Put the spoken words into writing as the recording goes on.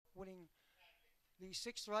winning the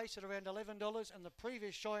sixth race at around $11, and the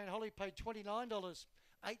previous Cheyenne Holly paid $29.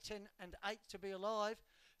 8, 10 and 8 to be alive.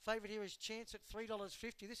 Favourite here is Chance at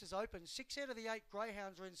 $3.50. This is open. 6 out of the 8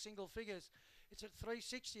 greyhounds are in single figures. It's at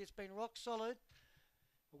 $3.60. It's been rock solid.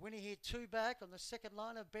 A winner here, 2 back on the second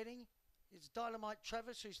line of betting. It's Dynamite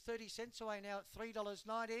Travis, who's 30 cents away now at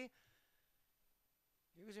 $3.90.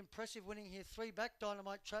 He was impressive winning here, 3 back,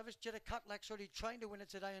 Dynamite Travis. Jetta Cutlak's already trained to win it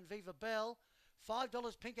today, and Viva Bell.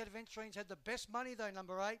 $5 Pink Adventurine's had the best money though,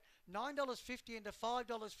 number 8. $9.50 into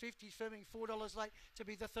 $5.50, firming $4 late to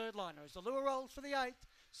be the third liner. As the lure rolls for the 8th,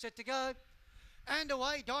 set to go. And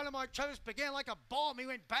away, Dynamite Travis began like a bomb. He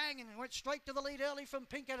went bang and went straight to the lead early from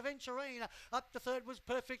Pink Adventurine. Up to third was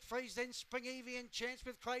Perfect Freeze, then Spring Evie and Chance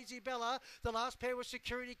with Crazy Bella. The last pair was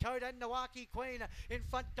Security Code and Nawaki Queen. In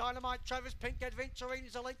front, Dynamite Travis, Pink Adventurine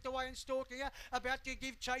is a length away and stalking her. About to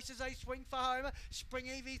give chasers a swing for home. Spring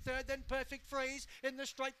Evie third, then Perfect Freeze. In the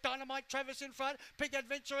straight, Dynamite Travis in front. Pink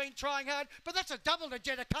Adventurine trying hard, but that's a double to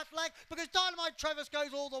Jetta Cutlak because Dynamite Travis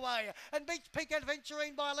goes all the way and beats Pink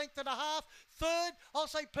Adventurine by a length and a half. Third, I'll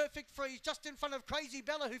say Perfect Freeze, just in front of Crazy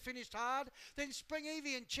Bella, who finished hard. Then Spring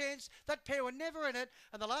Evie and Chance, that pair were never in it.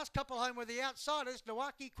 And the last couple home were the outsiders,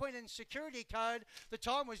 Nawaki Queen and Security Code. The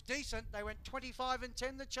time was decent. They went 25 and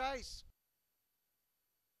 10 the chase.